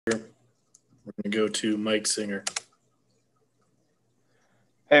We're going to go to Mike Singer.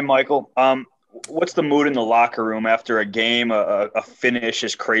 Hey, Michael. What's the mood in the locker room after a game, a finish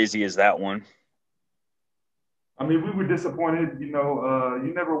as crazy as that one? I mean, we were disappointed. You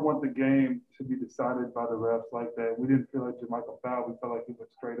never want the game to be decided by the refs like that. We didn't feel like Jamaica fouled. We felt like he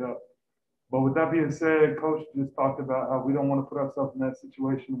went straight up. But with that being said, Coach just talked about how we don't want to put ourselves in that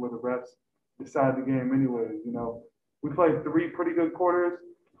situation where the refs decide the game anyways. We played three pretty good quarters,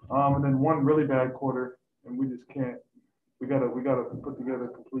 and then one really bad quarter, and we just can't. We gotta put together a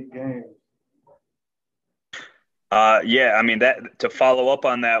complete game. Yeah, I mean that to follow up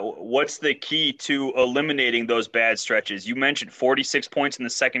on that, what's the key to eliminating those bad stretches? You mentioned 46 points in the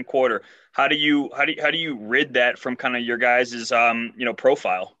second quarter. How do you rid that from kind of your guys'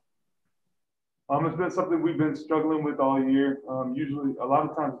 profile? It's been something we've been struggling with all year. Usually, a lot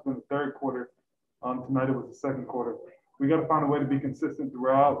of times it's been the third quarter. Tonight it was the second quarter. We got to find a way to be consistent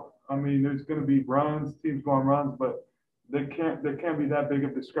throughout. I mean, there's going to be runs, teams go on runs, but there can't be that big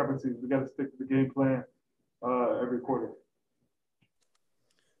of discrepancies. We got to stick to the game plan every quarter.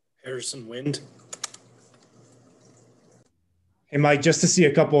 Harrison Wind. Hey, Mike, just to see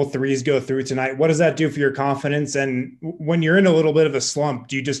a couple of threes go through tonight, what does that do for your confidence? And when you're in a little bit of a slump,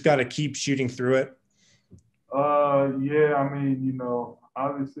 do you just got to keep shooting through it? Yeah. I mean,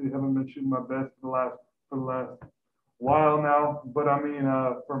 obviously haven't been shooting my best for the last while now. But I mean,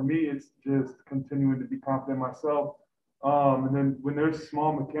 for me, it's just continuing to be confident in myself. And then when there's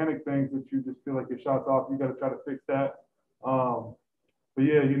small mechanic things that you just feel like your shot's off, you got to try to fix that. But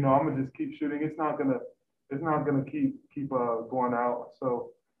yeah, I'm gonna just keep shooting. It's not gonna keep going out.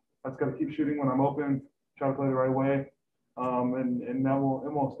 So I just gotta keep shooting when I'm open, try to play the right way, and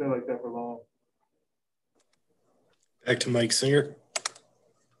it won't stay like that for long. Back to Mike Singer.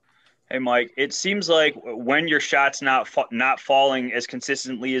 Hey, Mike, it seems like when your shot's not falling as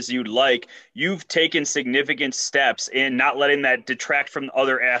consistently as you'd like, you've taken significant steps in not letting that detract from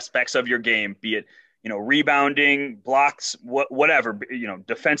other aspects of your game, be it, rebounding, blocks, whatever,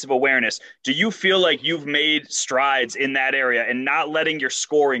 defensive awareness. Do you feel like you've made strides in that area and not letting your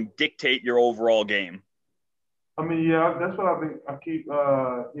scoring dictate your overall game? I mean, yeah, that's what I keep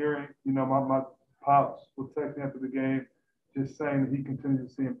hearing. My pops will text me after the game, just saying that he continues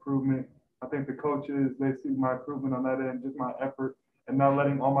to see improvement. I think the coaches, they see my improvement on that end, just my effort, and not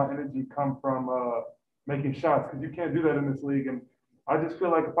letting all my energy come from making shots, because you can't do that in this league. And I just feel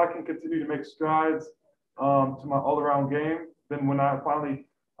like if I can continue to make strides to my all-around game, then when I finally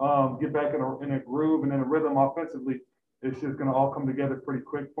get back in a groove and in a rhythm offensively, it's just going to all come together pretty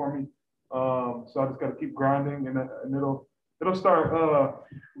quick for me. So I just got to keep grinding, and it'll start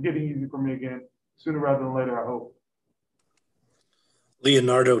getting easy for me again sooner rather than later, I hope.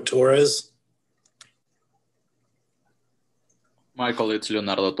 Leonardo Torres. Michael, it's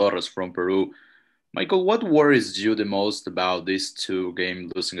Leonardo Torres from Peru. Michael, what worries you the most about this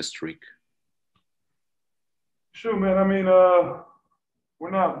two-game losing streak? Sure, man. I mean,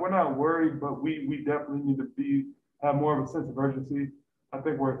 we're not worried, but we definitely need to have more of a sense of urgency. I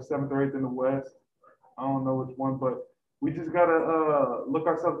think we're seventh or eighth in the West. I don't know which one, but we just gotta look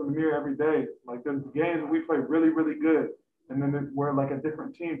ourselves in the mirror every day. Like there's games we play really, really good, and then we're like a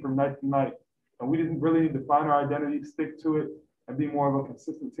different team from night to night, and we just really need to find our identity, stick to it, and be more of a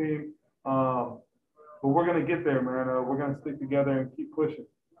consistent team. But we're gonna get there, man. We're gonna stick together and keep pushing.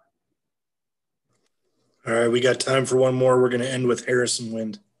 All right, we got time for one more. We're going to end with Harrison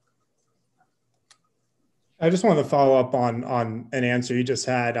Wind. I just wanted to follow up on an answer you just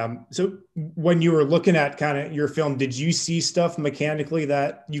had. So when you were looking at kind of your film, did you see stuff mechanically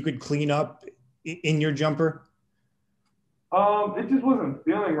that you could clean up in your jumper? It just wasn't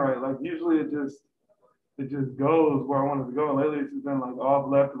feeling right. Like usually it just goes where I wanted to go. Lately it's just been like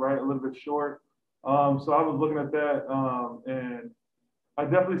off, left, right, a little bit short. So I was looking at that, and I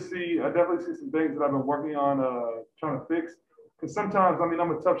definitely see some things that I've been working on trying to fix. Because sometimes, I mean,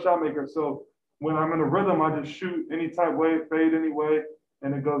 I'm a tough shot maker, so when I'm in a rhythm, I just shoot any type way, fade any way,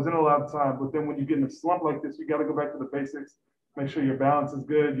 and it goes in a lot of time. But then when you get in a slump like this, you got to go back to the basics. Make sure your balance is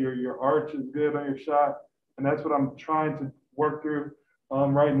good, your arch is good on your shot, and that's what I'm trying to work through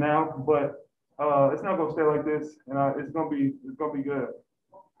right now. But it's not gonna stay like this, and it's gonna be good.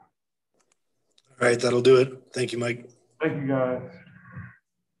 All right, that'll do it. Thank you, Mike. Thank you, guys.